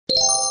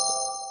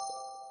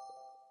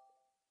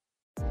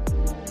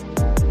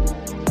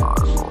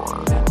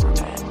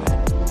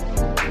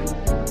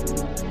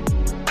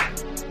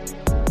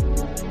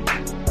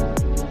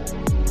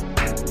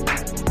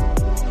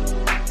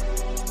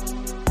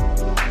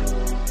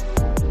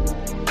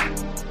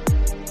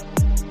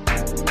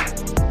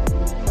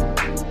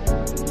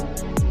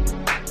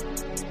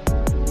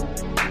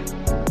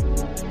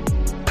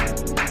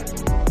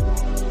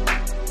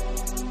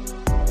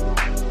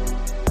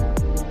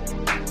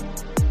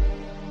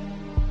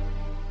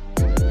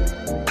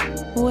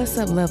What's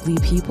up, lovely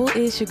people?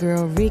 It's your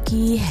girl,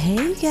 Ricky.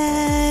 Hey,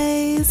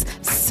 guys.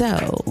 So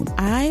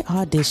I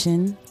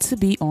auditioned to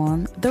be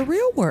on The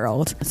Real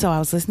World. So I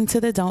was listening to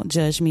the Don't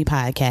Judge Me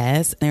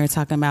podcast. They were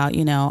talking about,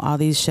 all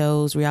these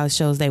shows, reality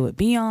shows they would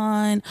be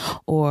on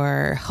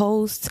or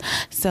host.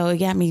 So it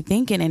got me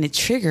thinking, and it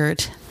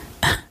triggered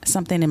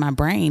something in my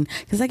brain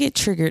because I get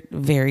triggered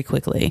very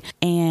quickly.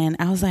 And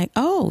I was like,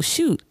 oh,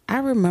 shoot. I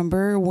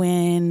remember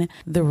when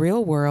The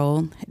Real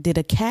World did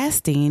a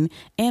casting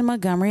in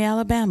Montgomery,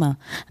 Alabama.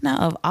 Now,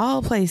 of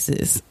all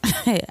places,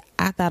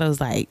 I thought it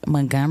was like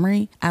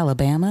Montgomery,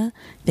 Alabama.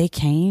 They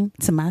came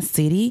to my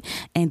city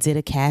and did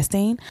a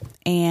casting.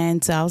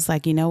 And so I was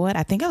like, you know what?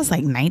 I think I was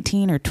like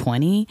 19 or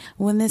 20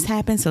 when this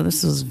happened. So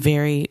this was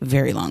very,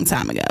 very long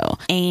time ago.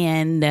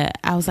 And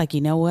I was like,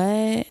 you know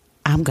what?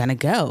 I'm going to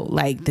go.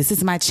 Like, this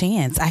is my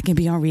chance. I can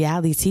be on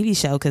reality TV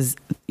show because,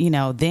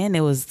 then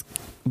it was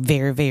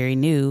very, very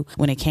new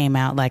when it came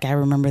out. Like, I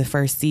remember the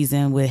first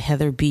season with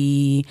Heather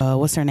B.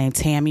 What's her name?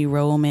 Tammy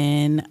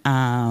Roman.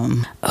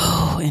 And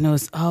it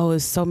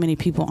was so many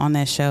people on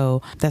that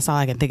show. That's all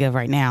I can think of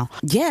right now.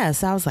 Yeah.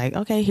 So I was like,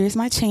 okay, here's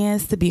my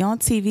chance to be on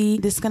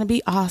TV. This is going to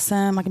be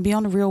awesome. I can be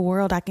on The Real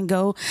World. I can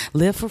go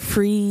live for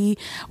free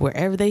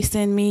wherever they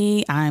send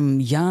me. I'm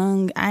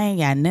young. I ain't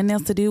got nothing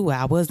else to do. Well,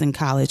 I was in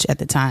college at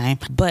the time,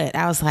 but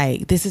I was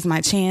like, this is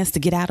my chance to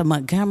get out of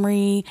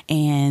Montgomery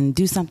and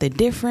do something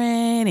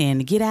different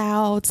and get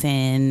out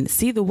and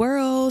see the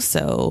world.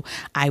 So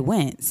I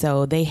went.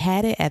 So they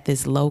had it at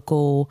this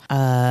local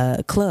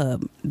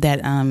club that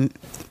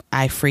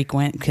I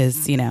frequent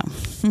because,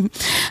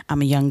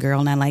 I'm a young girl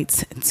and I like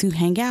to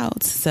hang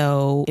out.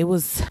 So it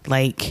was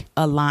like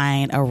a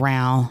line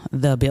around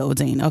the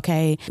building.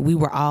 Okay. We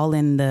were all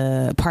in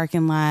the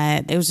parking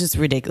lot. It was just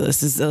ridiculous.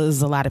 There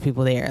was a lot of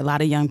people there, a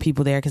lot of young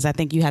people there. Cause I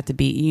think you have to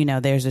be,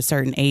 there's a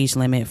certain age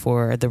limit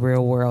for The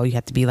Real World. You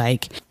have to be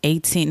like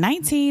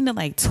 19 to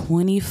like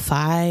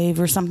 25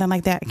 or something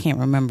like that. I can't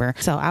remember.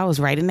 So I was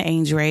right in the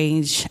age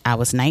range. I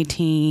was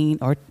 19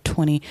 or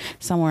 20,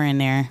 somewhere in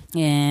there.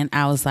 And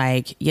I was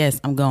like,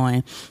 yes, I'm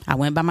going. I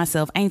went by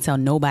myself. I ain't tell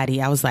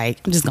nobody. I was like,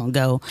 I'm just going to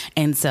go.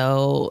 And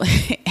so,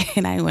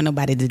 and I didn't want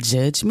nobody to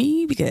judge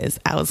me because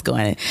I was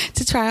going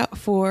to try out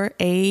for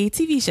a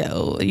TV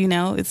show.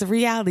 It's a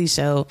reality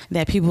show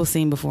that people have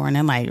seen before. And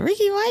I'm like,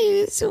 Ricky, what are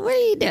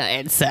you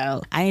doing?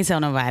 So I ain't tell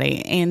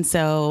nobody. And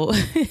so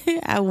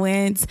I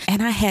went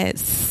and I had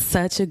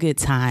such a good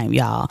time,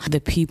 y'all.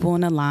 The people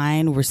in the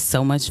line were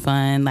so much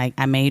fun. Like,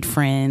 I made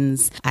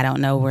friends. I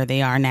don't know where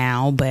they are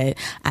now, but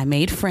I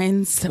made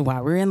friends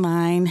while we were in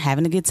line,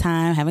 having a good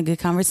time, having a good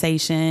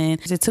conversation.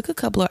 It took a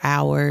couple of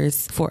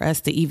hours for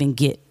us to even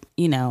get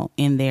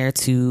in there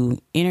to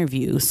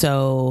interview.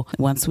 So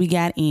once we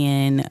got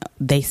in,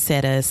 they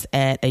set us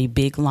at a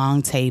big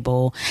long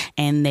table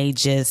and they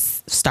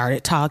just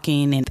started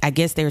talking. And I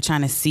guess they were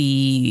trying to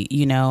see,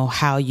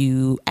 how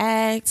you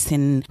act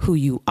and who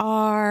you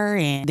are.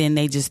 And then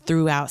they just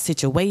threw out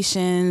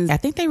situations. I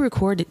think they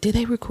recorded. Did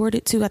they record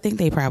it too? I think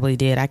they probably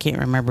did. I can't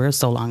remember. It was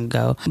so long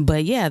ago.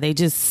 But yeah, they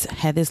just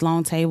had this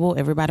long table.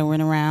 Everybody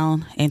went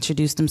around,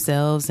 introduced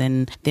themselves,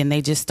 and then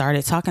they just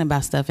started talking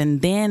about stuff.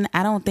 And then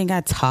I don't think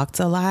I talked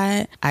a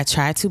lot. I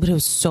tried to, but there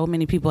was so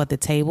many people at the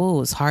table. It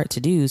was hard to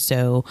do.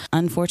 So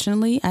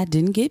unfortunately, I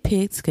didn't get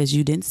picked because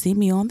you didn't see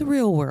me on The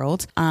Real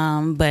World.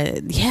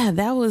 But yeah,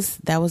 that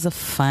was a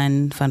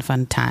fun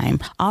time.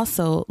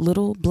 Also,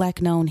 little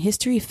black known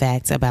history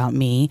facts about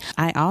me.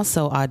 I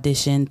also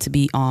auditioned to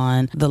be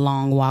on The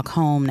Long Walk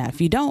Home. Now,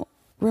 if you don't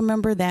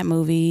remember that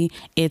movie,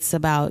 it's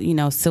about,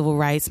 civil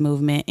rights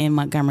movement in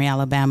Montgomery,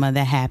 Alabama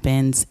that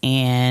happens.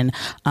 And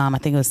I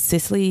think it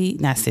was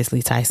not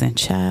Cicely Tyson.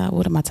 Child,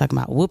 what am I talking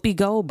about? Whoopi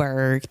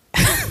Goldberg.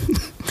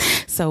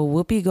 So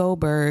Whoopi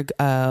Goldberg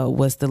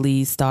was the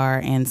lead star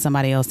and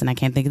somebody else, and I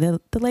can't think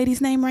of the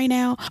lady's name right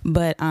now.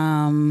 But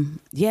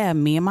yeah,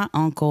 me and my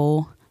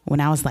uncle, when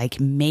I was like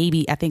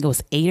I think it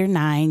was 8 or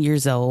 9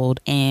 years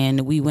old,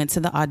 and we went to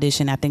the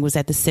audition. I think it was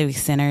at the Civic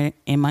Center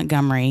in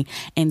Montgomery.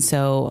 And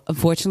so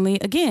unfortunately,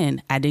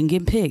 again, I didn't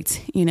get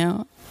picked,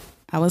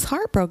 I was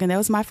heartbroken. That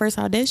was my first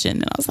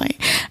audition. And I was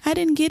like, I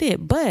didn't get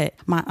it. But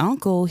my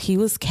uncle, he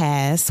was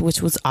cast,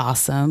 which was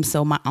awesome.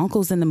 So my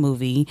uncle's in the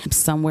movie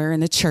somewhere in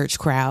the church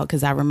crowd,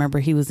 because I remember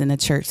he was in the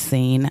church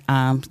scene.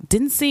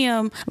 Didn't see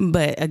him.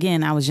 But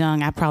again, I was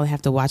young. I probably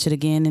have to watch it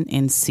again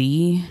and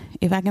see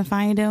if I can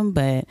find him.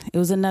 But it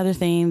was another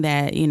thing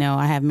that,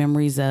 I have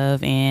memories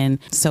of. And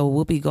so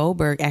Whoopi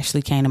Goldberg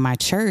actually came to my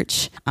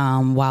church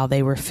while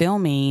they were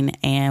filming,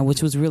 and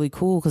which was really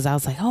cool because I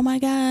was like, oh my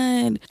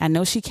God. I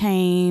know she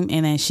came,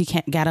 and then she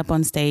got up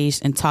on stage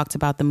and talked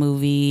about the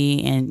movie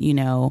movie and, you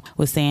know,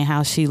 was saying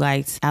how she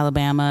liked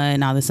Alabama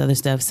and all this other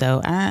stuff.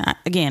 So I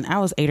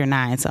was 8 or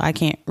 9, so I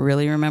can't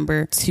really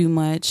remember too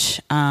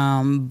much.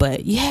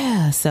 But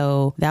yeah,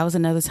 so that was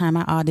another time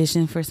I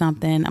auditioned for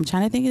something. I'm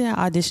trying to think of that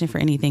audition for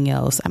anything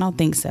else. I don't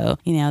think so.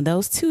 You know,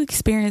 those two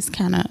experiences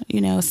kind of,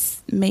 you know,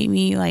 made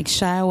me like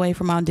shy away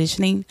from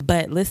auditioning.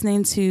 But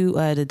listening to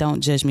the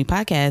Don't Judge Me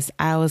podcast,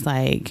 I was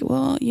like,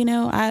 well, you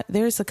know,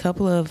 there's a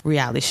couple of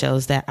reality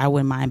shows that I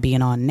wouldn't mind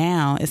being on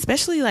now,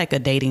 especially like a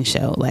dating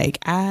show. Like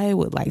I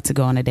would like to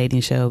go on a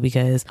dating show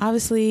because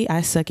obviously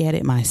I suck at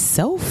it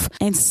myself.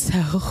 And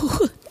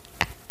so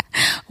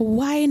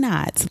why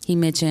not? He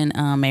mentioned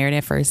Married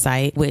at First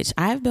Sight, which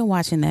I've been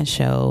watching that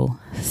show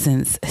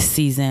since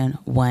season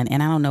 1,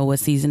 and I don't know what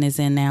season it's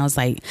in now. It's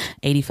like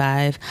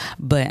 85,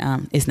 but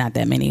it's not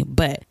that many.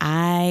 But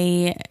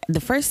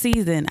the first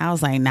season, I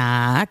was like,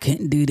 nah, I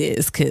couldn't do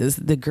this because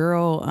the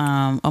girl,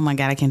 oh my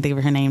God, I can't think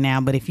of her name now.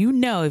 But if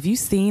you've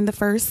seen the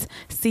first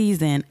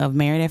season of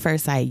Married at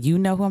First Sight, you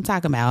know who I'm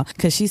talking about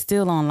because she's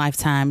still on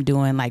Lifetime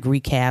doing like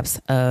recaps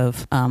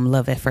of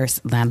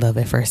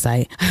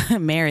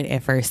Married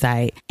at First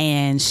Sight.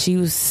 And she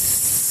was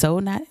so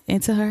not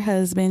into her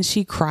husband.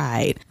 She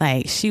cried.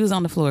 Like she was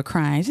on the floor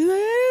crying. She's like,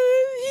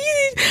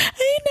 I'm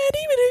not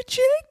even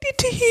attracted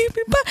to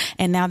him.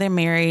 And now they're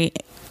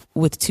married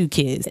with 2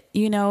 kids.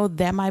 You know,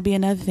 that might be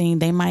another thing.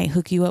 They might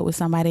hook you up with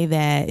somebody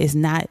that is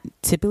not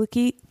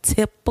typically,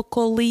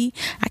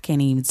 I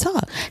can't even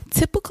talk,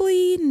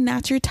 typically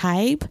not your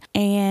type,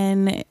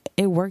 and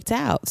it worked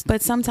out.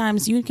 But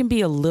sometimes you can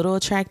be a little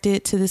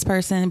attracted to this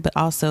person, but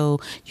also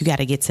you got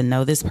to get to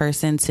know this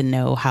person to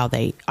know how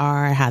they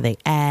are, how they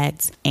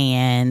act.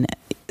 And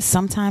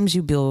sometimes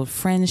you build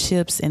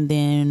friendships and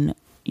then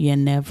you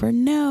never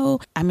know.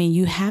 I mean,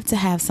 you have to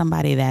have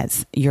somebody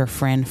that's your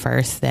friend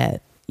first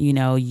that, you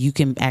know, you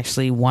can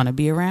actually want to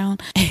be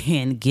around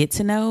and get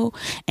to know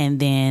and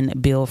then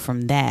build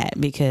from that,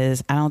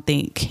 because I don't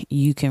think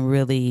you can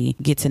really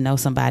get to know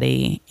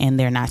somebody and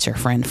they're not your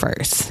friend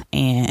first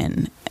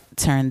and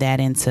turn that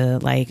into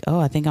like, oh,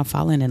 I think I'm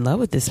falling in love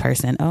with this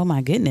person. Oh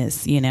my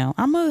goodness. You know,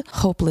 I'm a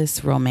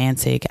hopeless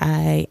romantic.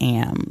 I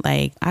am.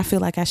 Like, I feel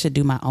like I should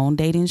do my own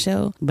dating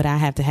show, but I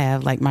have to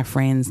have like my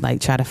friends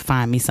like try to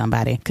find me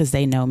somebody because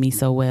they know me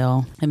so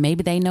well. And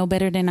maybe they know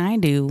better than I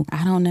do.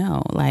 I don't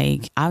know.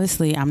 Like,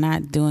 obviously I'm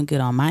not doing good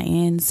on my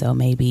end, so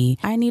maybe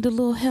I need a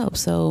little help.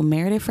 So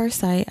Married at First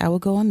Sight, I will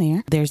go on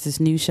there. There's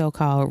this new show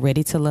called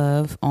Ready to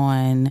Love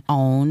on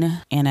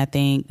OWN, and I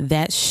think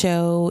that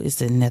show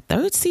is in the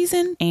 3rd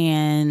season, and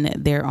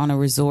they're on a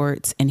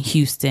resort in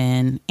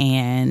Houston,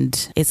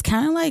 and it's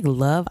kind of like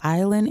Love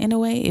Island in a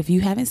way. If you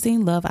haven't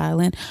seen Love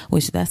Island,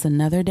 which that's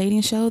another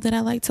dating show that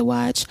I like to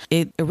watch,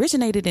 it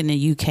originated in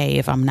the UK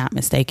if I'm not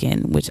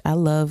mistaken, which I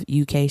love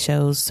UK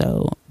shows,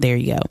 so there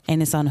you go.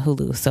 And it's on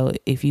Hulu, so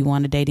if you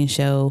want a dating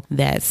show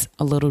that's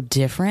a little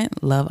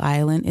different, Love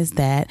Island is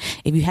that.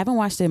 If you haven't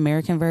watched the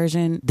American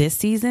version this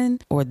season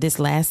or this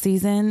last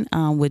season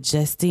with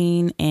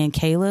Justine and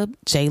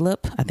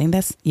Jalep, I think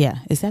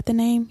is that the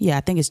name? Yeah,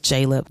 I think it's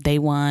Jalep. They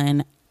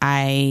won.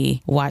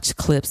 I watch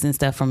clips and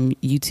stuff from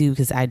YouTube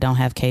because I don't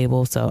have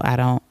cable, so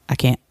I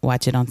can't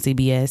watch it on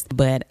CBS,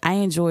 but I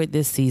enjoyed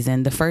this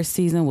season. The first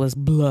season was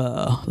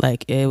blah,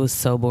 like it was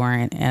so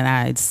boring and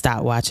I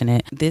stopped watching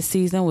it. This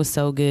season was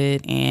so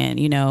good, and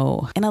you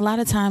know, and a lot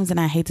of times, and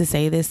I hate to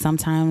say this,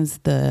 sometimes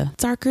the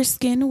darker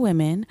skinned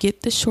women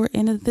get the short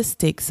end of the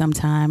stick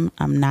sometime.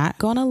 I'm not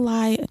gonna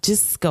lie,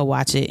 just go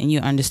watch it and you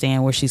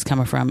understand where she's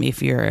coming from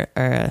if you're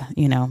a,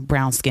 you know,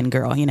 brown skinned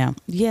girl, you know.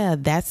 Yeah,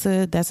 that's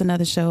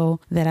another show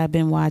that I've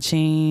been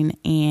watching,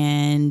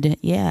 and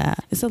yeah,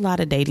 it's a lot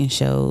of dating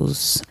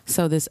shows.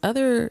 So this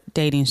other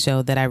dating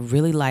show that I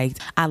really liked,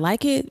 I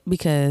like it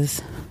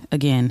because,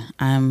 again,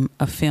 I'm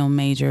a film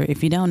major.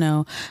 If you don't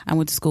know, I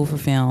went to school for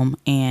film,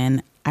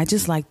 and I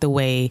just like the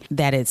way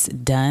that it's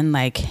done,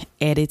 like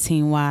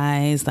editing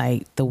wise,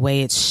 like the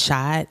way it's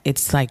shot.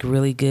 It's like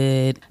really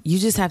good. You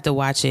just have to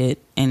watch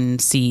it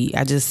and see.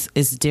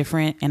 It's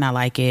different, and I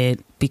like it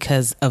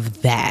because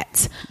of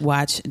that.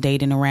 Watch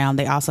Dating Around.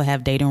 They also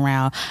have Dating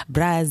Around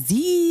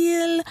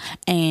Brazil,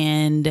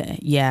 and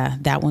yeah,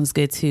 that one's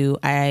good too.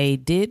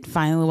 I did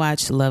finally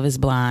watch Love is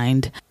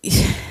Blind.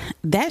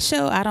 That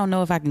show, I don't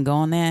know if I can go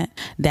on that.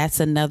 That's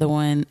another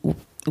one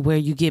where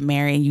you get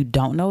married and you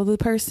don't know the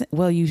person.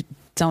 Well, you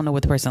don't know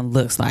what the person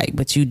looks like,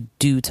 but you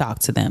do talk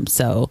to them.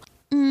 So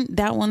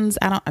that one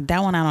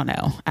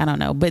I don't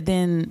know. But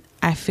then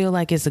I feel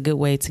like it's a good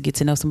way to get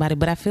to know somebody.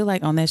 But I feel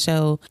like on that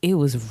show, it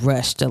was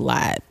rushed a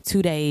lot.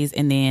 2 days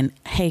and then,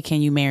 hey,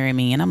 can you marry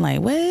me? And I'm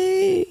like,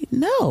 wait,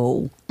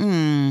 no.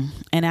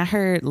 And I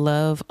heard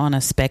Love on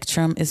a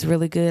Spectrum is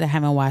really good. I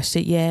haven't watched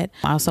it yet.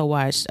 I also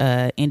watched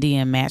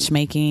Indian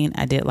Matchmaking.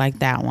 I did like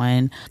that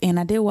one. And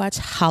I did watch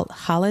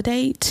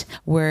Holiday,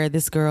 where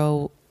this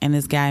girl and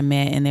this guy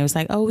met, and they was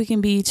like, oh, we can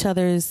be each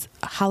other's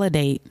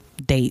holiday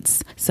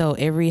dates. So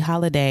every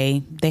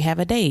holiday they have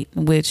a date,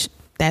 which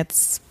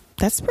that's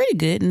that's pretty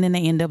good. And then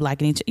they end up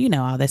liking each,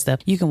 all that stuff.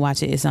 You can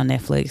watch it. It's on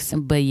Netflix.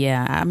 But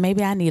yeah,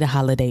 maybe I need a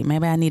holiday.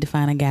 Maybe I need to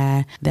find a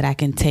guy that I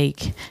can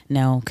take.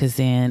 No, because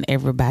then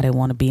everybody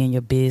want to be in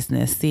your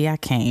business. See, I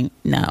can't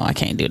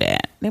do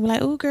that. They be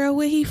like, oh girl,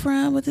 where he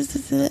from? What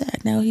this?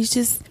 No, he's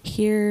just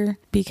here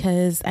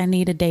because I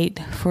need a date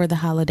for the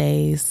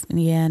holidays.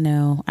 Yeah,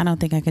 no, I don't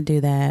think I could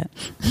do that.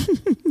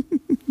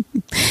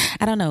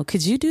 I don't know.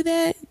 Could you do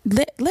that?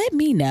 Let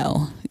me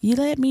know. You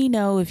let me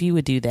know if you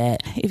would do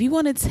that. If you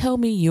want to tell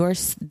me your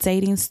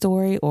dating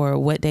story or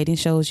what dating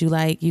shows you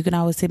like, you can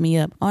always hit me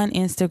up on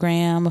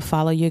Instagram.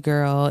 Follow your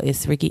girl.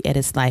 It's Ricky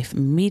Edits Life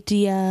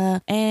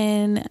Media.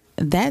 And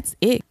that's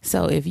it.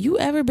 So if you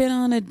ever been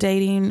on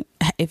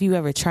if you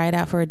ever tried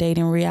out for a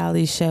dating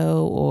reality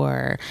show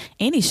or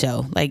any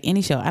show, I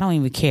don't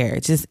even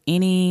care. Just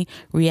any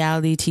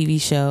reality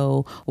TV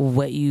show,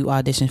 what you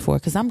auditioned for.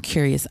 Because I'm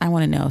curious. I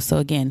want to know. So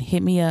again,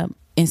 hit me up.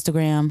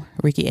 Instagram,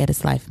 Ricky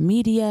Edits Life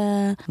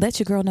Media. Let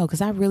your girl know because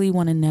I really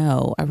want to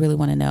know.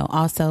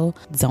 Also,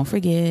 don't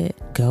forget,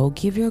 go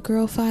give your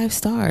girl 5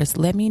 stars.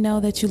 Let me know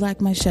that you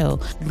like my show.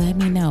 Let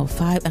me know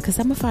 5 because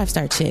I'm a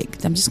 5-star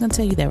chick. I'm just gonna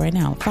tell you that right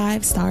now.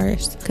 5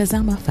 stars because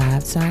I'm a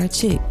 5-star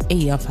chick.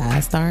 Hey, a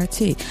 5-star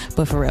chick.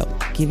 But for real,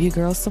 give your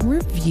girl some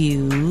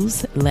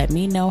reviews. Let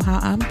me know how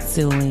I'm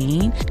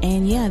doing.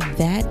 And yeah,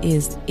 that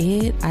is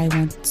it. I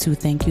want to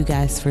thank you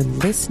guys for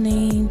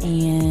listening,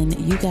 and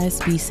you guys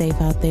be safe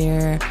out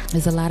there.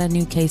 There's a lot of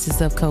new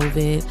cases of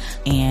COVID,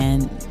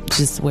 and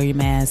just wear your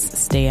mask,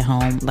 stay at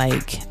home.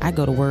 I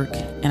go to work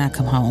and I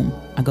come home.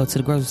 I go to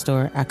the grocery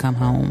store, I come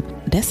home.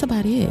 That's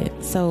about it.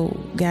 So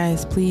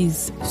guys,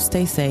 please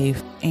stay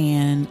safe,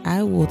 and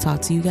I will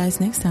talk to you guys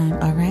next time.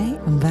 All right,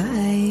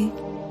 bye.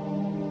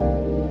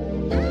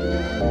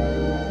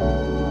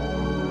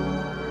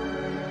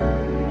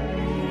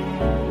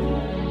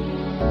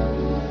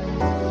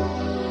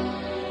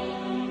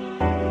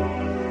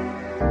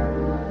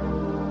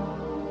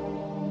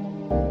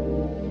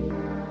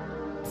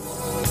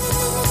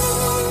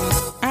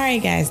 All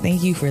right, guys,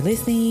 thank you for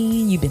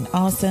listening. You've been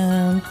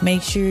awesome.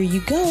 Make sure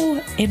you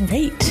go and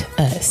rate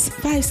us.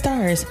 5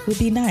 stars would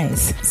be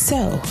nice.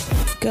 So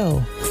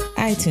go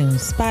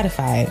iTunes,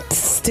 Spotify,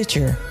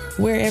 Stitcher,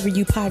 wherever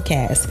you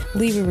podcast,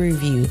 leave a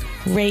review,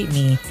 rate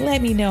me,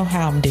 let me know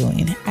how I'm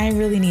doing. I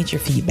really need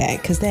your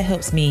feedback because that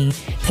helps me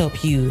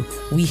help you.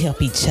 We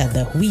help each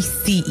other. We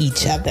see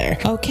each other.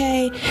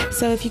 Okay.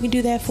 So if you can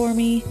do that for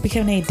me,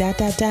 become a ...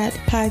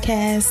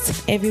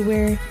 podcast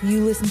everywhere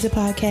you listen to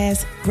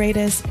podcasts, rate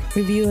us,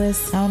 review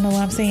us. I don't know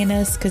why I'm saying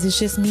us because it's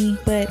just me,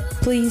 but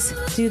please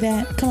do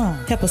that. Come on,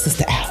 help a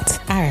sister out.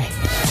 All right.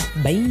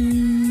 Bye.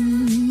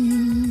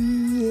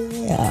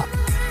 Yeah.